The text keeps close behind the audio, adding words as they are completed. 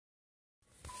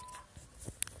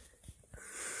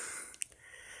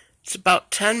It's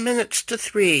about 10 minutes to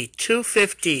 3,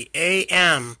 2:50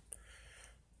 a.m.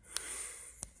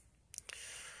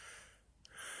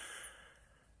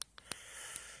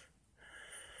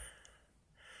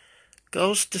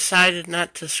 Ghost decided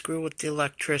not to screw with the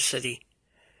electricity.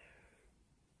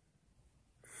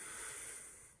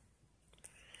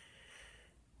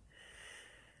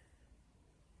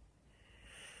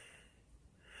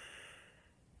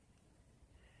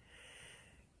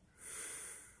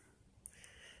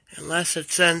 Unless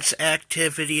it sends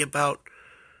activity about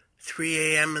 3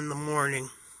 a.m. in the morning.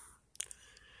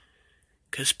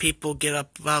 Because people get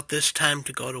up about this time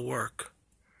to go to work.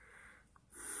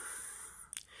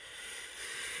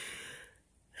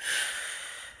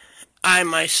 I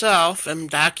myself am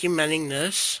documenting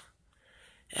this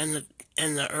in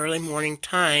the early morning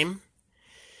time.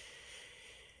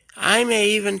 I may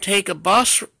even take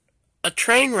a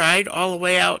train ride all the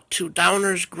way out to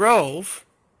Downers Grove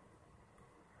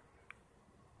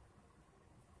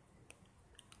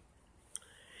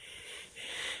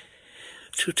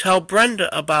to tell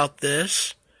Brenda about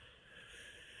this.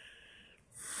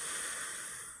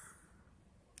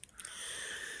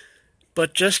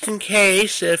 But just in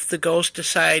case, if the ghost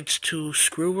decides to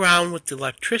screw around with the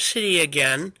electricity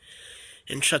again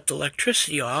and shut the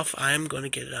electricity off, I'm going to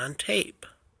get it on tape.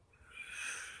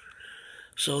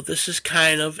 So this is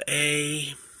kind of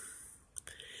a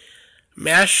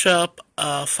mashup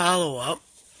follow-up.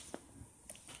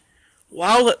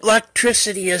 While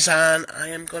electricity is on, I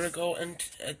am going to go and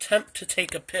attempt to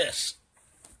take a piss.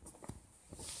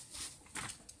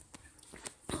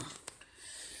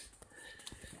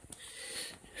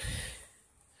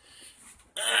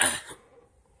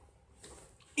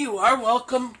 You are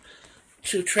welcome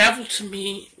to travel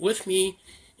with me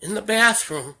in the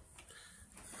bathroom.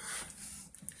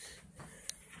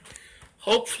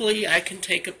 Hopefully I can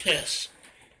take a piss.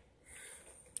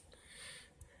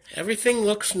 Everything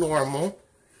looks normal.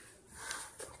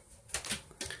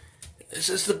 This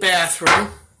is the bathroom.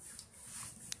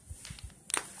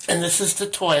 And this is the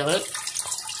toilet.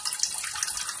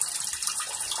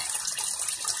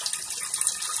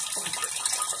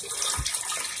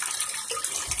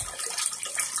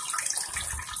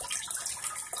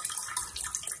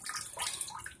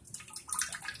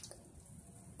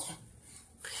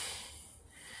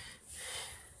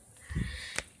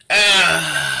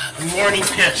 Morning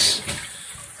piss.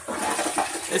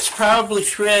 It's probably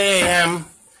 3 a.m.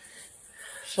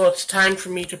 So it's time for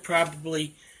me to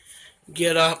probably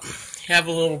get up, have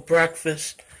a little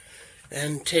breakfast,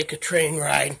 and take a train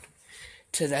ride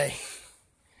today.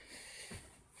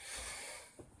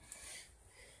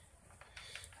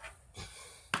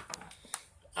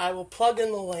 I will plug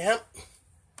in the lamp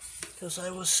because I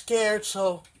was scared,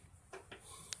 so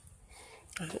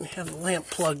I didn't have the lamp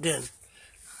plugged in.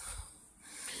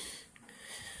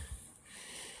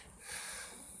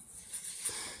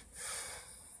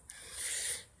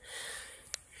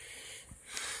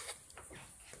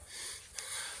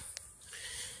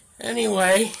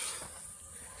 Anyway,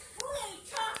 who are you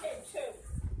talking to?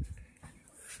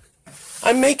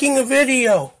 I'm making a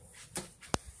video.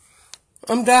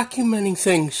 I'm documenting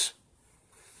things.